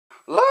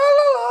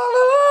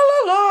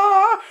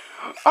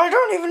I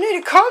don't even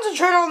need to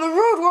concentrate on the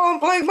road while I'm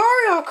playing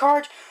Mario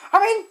Kart. I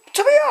mean,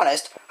 to be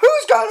honest,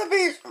 who's gonna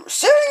be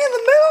sitting in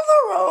the middle of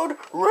the road,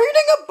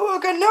 reading a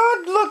book and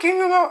not looking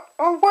at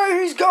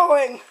where he's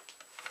going?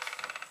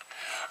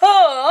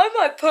 Oh, I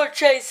might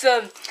purchase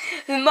the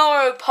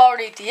Mario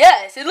Party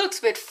DS. It looks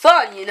a bit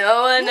fun, you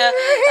know, and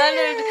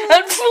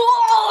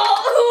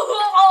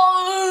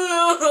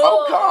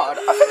Oh God,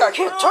 I think I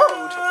hit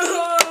Toad.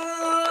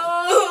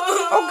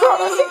 Oh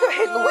God, I think I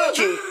hit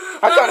Luigi.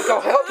 I gotta go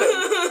help him.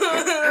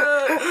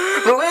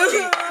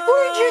 Luigi,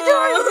 did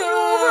I run you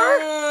over?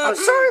 I'm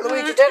sorry,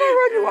 Luigi, did I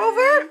run you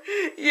over?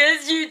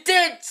 Yes, you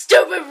did.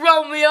 Stupid,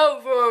 run me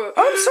over.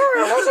 I'm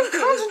sorry, I wasn't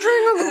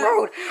concentrating on the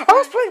road. I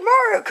was playing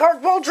Mario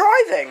Kart while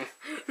driving.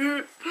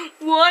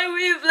 Why were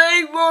you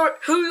playing Mario?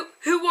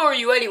 Who were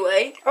you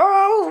anyway?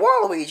 Oh,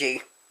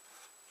 Waluigi.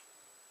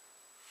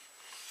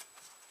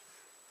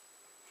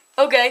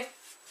 Okay.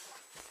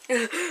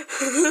 I'm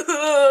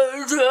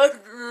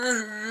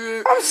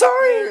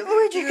sorry,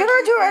 Luigi, can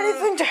I do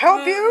anything to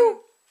help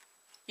you?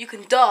 You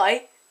can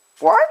die.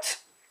 What?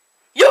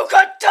 You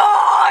can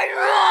die!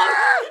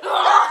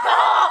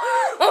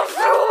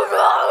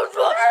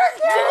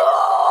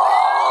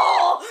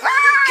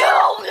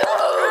 Kill you!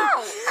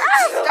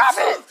 Stop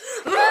it!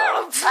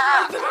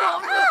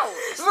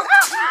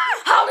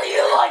 How do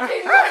you like me?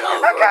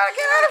 I gotta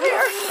get out of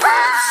here!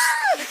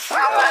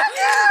 Oh my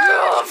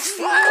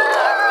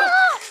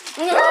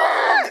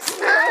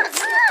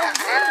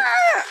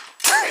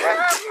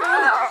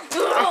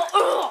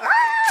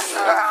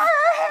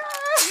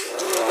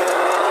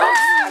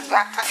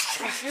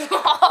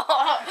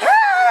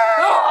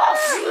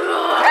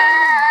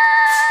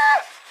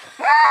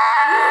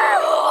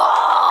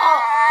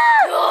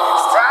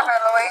Stop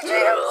it, Luigi!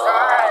 I'm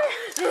sorry!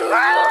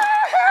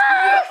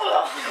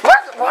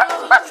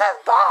 What's that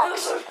box?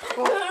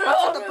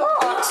 What's in the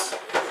box?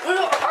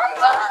 I'm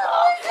sorry,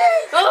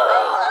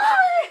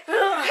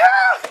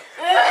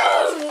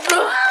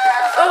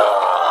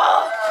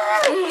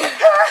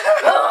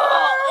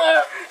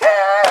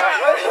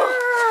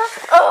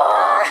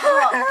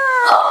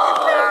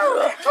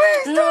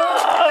 Please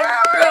don't!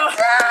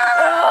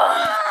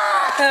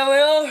 There we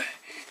are.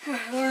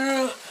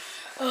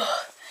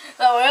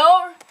 There we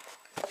are.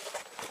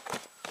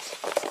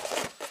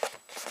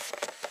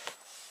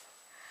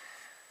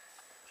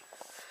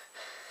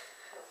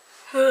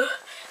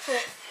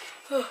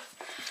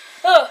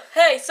 Oh,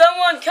 hey,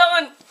 someone come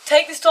and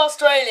take this to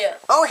Australia.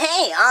 Oh,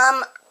 hey,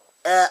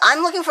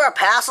 I'm looking for a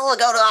parcel to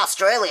go to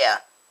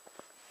Australia.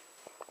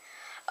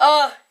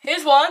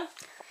 Here's one.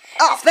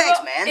 Oh, thanks,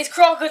 man. It's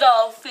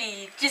crocodile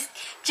feed.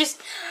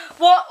 Just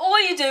what all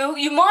you do,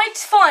 you might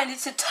find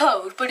it's a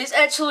toad, but it's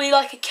actually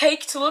like a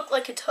cake to look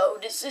like a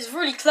toad. It's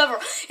really clever.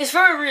 It's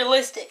very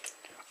realistic.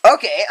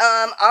 Okay,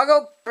 I'll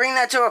go bring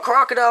that to a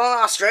crocodile in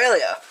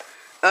Australia.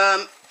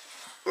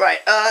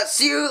 Right,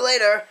 see you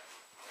later.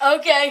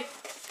 Okay.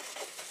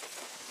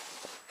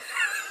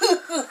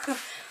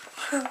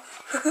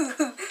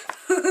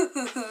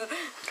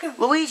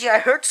 Luigi, I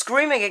heard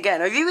screaming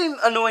again. Are you the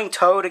annoying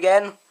Toad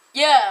again?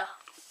 Yeah.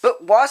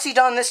 But what's he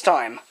done this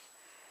time?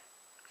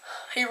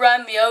 He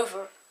ran me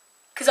over.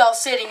 Because I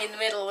was sitting in the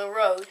middle of the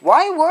road.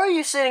 Why were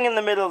you sitting in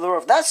the middle of the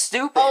road? That's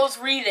stupid. I was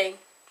reading.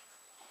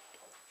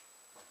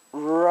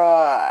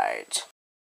 Right.